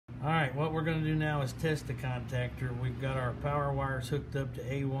Alright, what we're going to do now is test the contactor. We've got our power wires hooked up to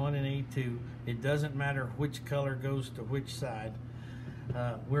A1 and A2. It doesn't matter which color goes to which side.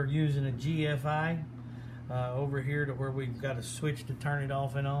 We're using a GFI over here to where we've got a switch to turn it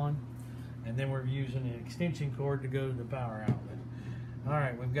off and on. And then we're using an extension cord to go to the power outlet.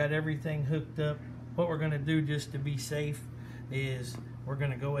 Alright, we've got everything hooked up. What we're going to do just to be safe is we're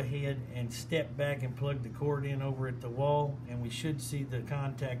going to go ahead and step back and plug the cord in over at the wall, and we should see the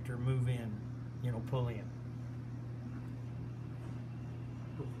contactor move in, pull in.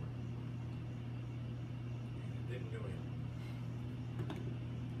 Didn't go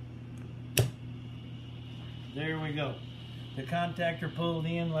in. There we go. The contactor pulled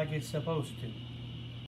in like it's supposed to.